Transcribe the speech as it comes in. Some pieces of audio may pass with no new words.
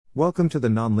Welcome to the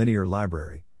Nonlinear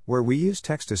Library, where we use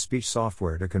text-to-speech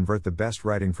software to convert the best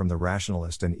writing from the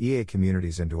rationalist and EA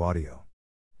communities into audio.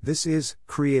 This is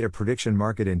Create a Prediction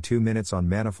Market in 2 Minutes on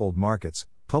Manifold Markets,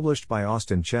 published by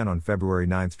Austin Chen on February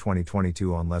 9,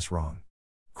 2022 on Less Wrong.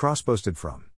 Cross-posted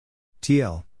from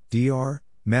TL.dr.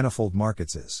 Manifold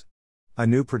Markets is a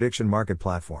new prediction market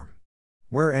platform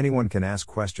where anyone can ask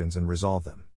questions and resolve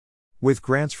them. With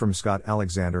grants from Scott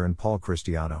Alexander and Paul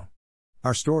Cristiano.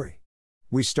 Our story.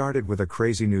 We started with a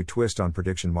crazy new twist on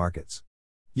prediction markets.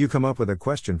 You come up with a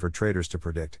question for traders to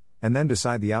predict, and then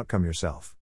decide the outcome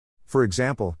yourself. For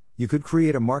example, you could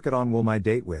create a market on will my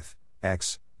date with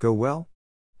X go well?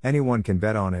 Anyone can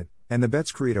bet on it, and the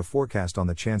bets create a forecast on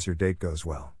the chance your date goes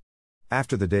well.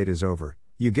 After the date is over,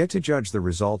 you get to judge the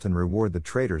result and reward the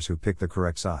traders who pick the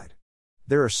correct side.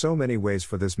 There are so many ways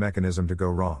for this mechanism to go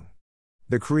wrong.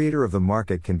 The creator of the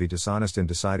market can be dishonest in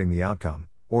deciding the outcome,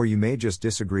 or you may just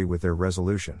disagree with their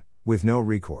resolution, with no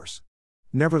recourse.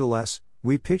 Nevertheless,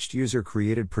 we pitched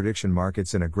user-created prediction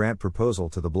markets in a grant proposal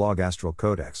to the blog Astral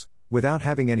Codex, without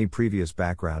having any previous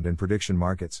background in prediction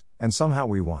markets, and somehow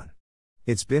we won.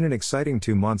 It's been an exciting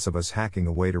 2 months of us hacking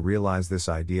away to realize this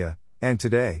idea, and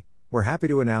today, we're happy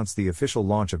to announce the official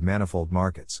launch of Manifold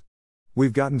Markets.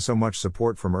 We've gotten so much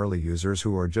support from early users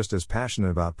who are just as passionate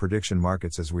about prediction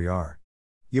markets as we are.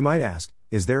 You might ask,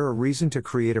 is there a reason to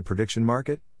create a prediction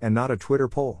market, and not a Twitter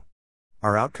poll?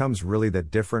 Are outcomes really that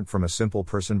different from a simple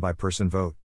person-by-person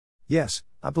vote? Yes,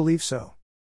 I believe so.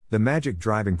 The magic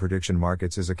driving prediction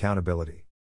markets is accountability.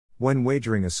 When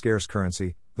wagering a scarce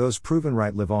currency, those proven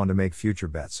right live on to make future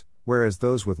bets, whereas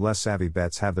those with less savvy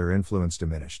bets have their influence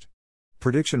diminished.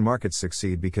 Prediction markets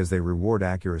succeed because they reward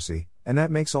accuracy, and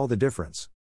that makes all the difference.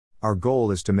 Our goal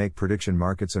is to make prediction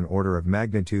markets an order of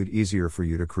magnitude easier for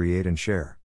you to create and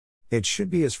share. It should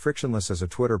be as frictionless as a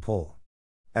Twitter poll.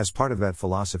 As part of that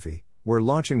philosophy, we're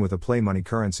launching with a play money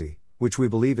currency, which we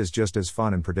believe is just as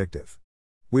fun and predictive.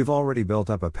 We've already built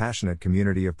up a passionate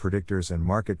community of predictors and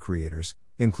market creators,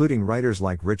 including writers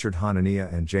like Richard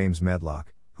Hanania and James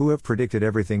Medlock, who have predicted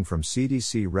everything from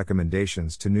CDC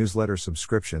recommendations to newsletter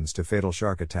subscriptions to fatal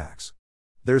shark attacks.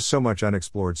 There's so much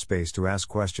unexplored space to ask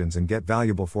questions and get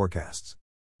valuable forecasts.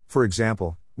 For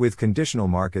example, with conditional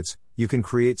markets, you can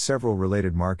create several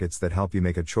related markets that help you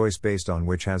make a choice based on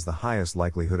which has the highest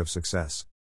likelihood of success.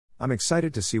 I'm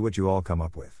excited to see what you all come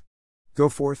up with. Go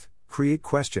forth, create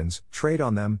questions, trade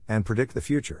on them, and predict the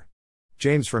future.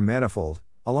 James from Manifold,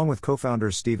 along with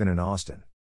co-founders Stephen and Austin.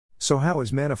 So how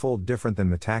is Manifold different than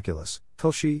Metaculus,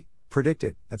 Tulshi,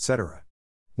 Predictit, etc.?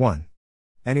 1.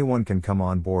 Anyone can come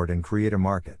on board and create a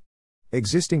market.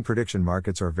 Existing prediction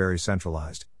markets are very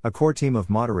centralized. A core team of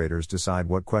moderators decide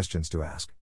what questions to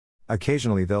ask.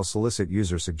 Occasionally they'll solicit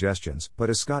user suggestions, but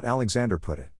as Scott Alexander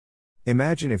put it,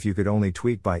 imagine if you could only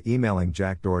tweet by emailing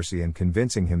Jack Dorsey and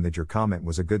convincing him that your comment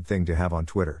was a good thing to have on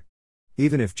Twitter.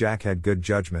 Even if Jack had good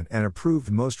judgment and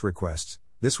approved most requests,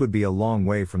 this would be a long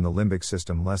way from the limbic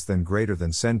system less than greater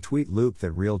than send tweet loop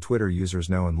that real Twitter users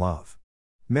know and love.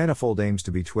 Manifold aims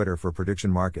to be Twitter for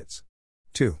prediction markets.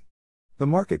 2. The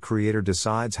market creator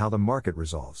decides how the market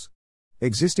resolves.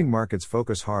 Existing markets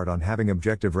focus hard on having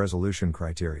objective resolution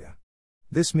criteria.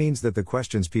 This means that the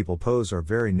questions people pose are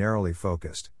very narrowly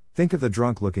focused. Think of the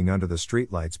drunk looking under the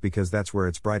streetlights because that's where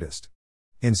it's brightest.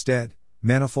 Instead,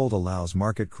 Manifold allows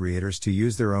market creators to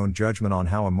use their own judgment on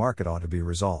how a market ought to be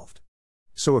resolved.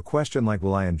 So a question like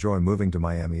will I enjoy moving to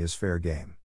Miami is fair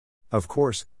game. Of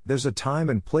course, there's a time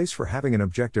and place for having an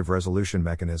objective resolution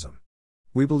mechanism.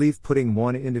 We believe putting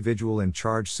one individual in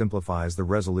charge simplifies the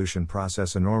resolution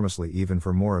process enormously even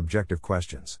for more objective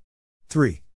questions.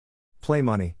 3. Play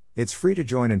money, it's free to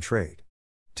join and trade.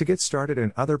 To get started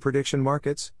in other prediction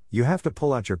markets, you have to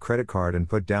pull out your credit card and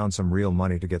put down some real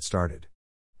money to get started.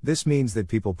 This means that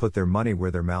people put their money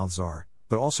where their mouths are,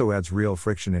 but also adds real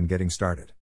friction in getting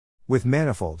started. With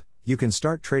Manifold, you can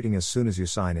start trading as soon as you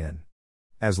sign in.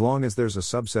 As long as there's a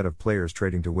subset of players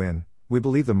trading to win, we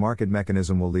believe the market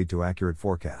mechanism will lead to accurate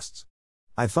forecasts.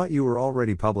 I thought you were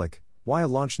already public, why a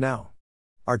launch now?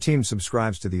 Our team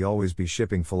subscribes to the always be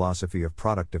shipping philosophy of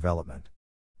product development.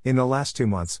 In the last 2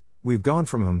 months, we've gone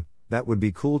from that would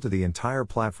be cool to the entire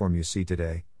platform you see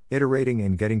today, iterating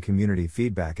and getting community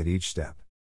feedback at each step.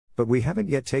 But we haven't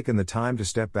yet taken the time to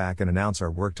step back and announce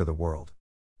our work to the world.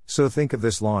 So think of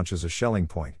this launch as a Schelling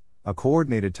point, a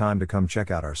coordinated time to come check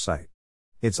out our site.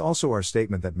 It's also our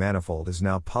statement that Manifold is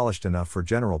now polished enough for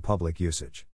general public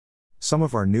usage. Some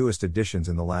of our newest additions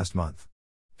in the last month.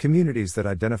 Communities that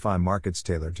identify markets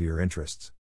tailored to your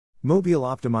interests.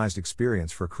 Mobile-optimized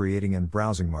experience for creating and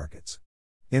browsing markets.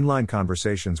 Inline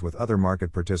conversations with other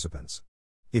market participants.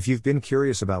 If you've been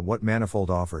curious about what Manifold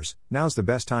offers, now's the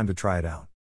best time to try it out.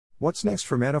 What's next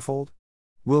for Manifold?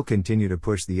 We'll continue to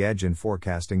push the edge in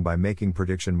forecasting by making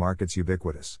prediction markets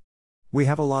ubiquitous. We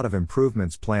have a lot of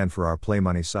improvements planned for our Play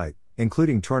Money site,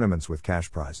 including tournaments with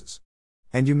cash prizes.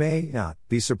 And you may not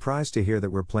be surprised to hear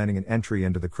that we're planning an entry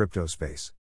into the crypto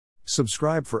space.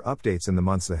 Subscribe for updates in the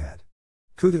months ahead.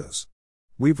 Kudos!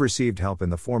 We've received help in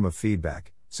the form of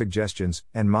feedback, suggestions,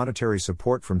 and monetary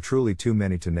support from truly too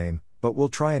many to name, but we'll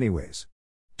try anyways.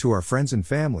 To our friends and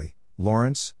family,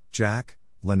 Lawrence, Jack,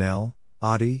 Linnell,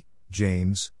 Adi,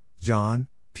 James, John,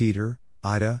 Peter,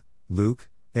 Ida, Luke,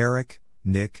 Eric,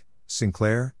 Nick,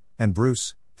 Sinclair, and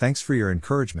Bruce, thanks for your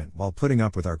encouragement while putting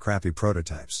up with our crappy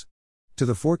prototypes. To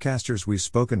the forecasters we've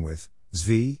spoken with,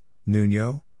 Zvi,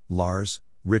 Nuno, Lars,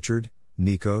 Richard,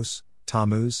 Nikos,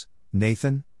 Tamuz,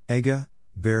 Nathan, Ega,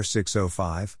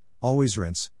 Bear605, Always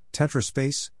Rinse,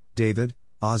 Tetraspace, David,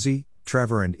 Ozzy,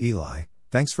 Trevor and Eli,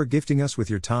 thanks for gifting us with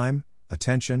your time,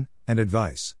 attention, and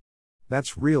advice.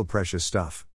 That's real precious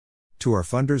stuff. To our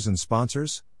funders and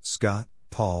sponsors, Scott,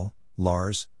 Paul,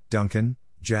 Lars, Duncan,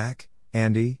 Jack,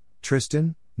 Andy,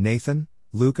 Tristan, Nathan,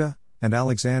 Luca, and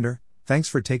Alexander, thanks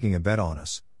for taking a bet on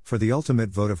us, for the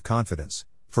ultimate vote of confidence,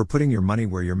 for putting your money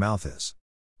where your mouth is.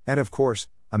 And of course,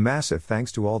 a massive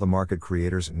thanks to all the market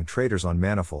creators and traders on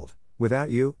Manifold.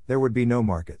 Without you, there would be no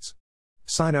markets.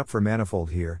 Sign up for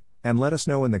Manifold here, and let us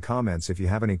know in the comments if you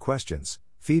have any questions,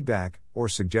 feedback, or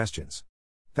suggestions.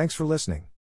 Thanks for listening.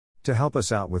 To help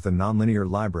us out with the Nonlinear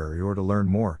Library or to learn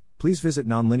more, please visit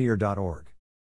nonlinear.org.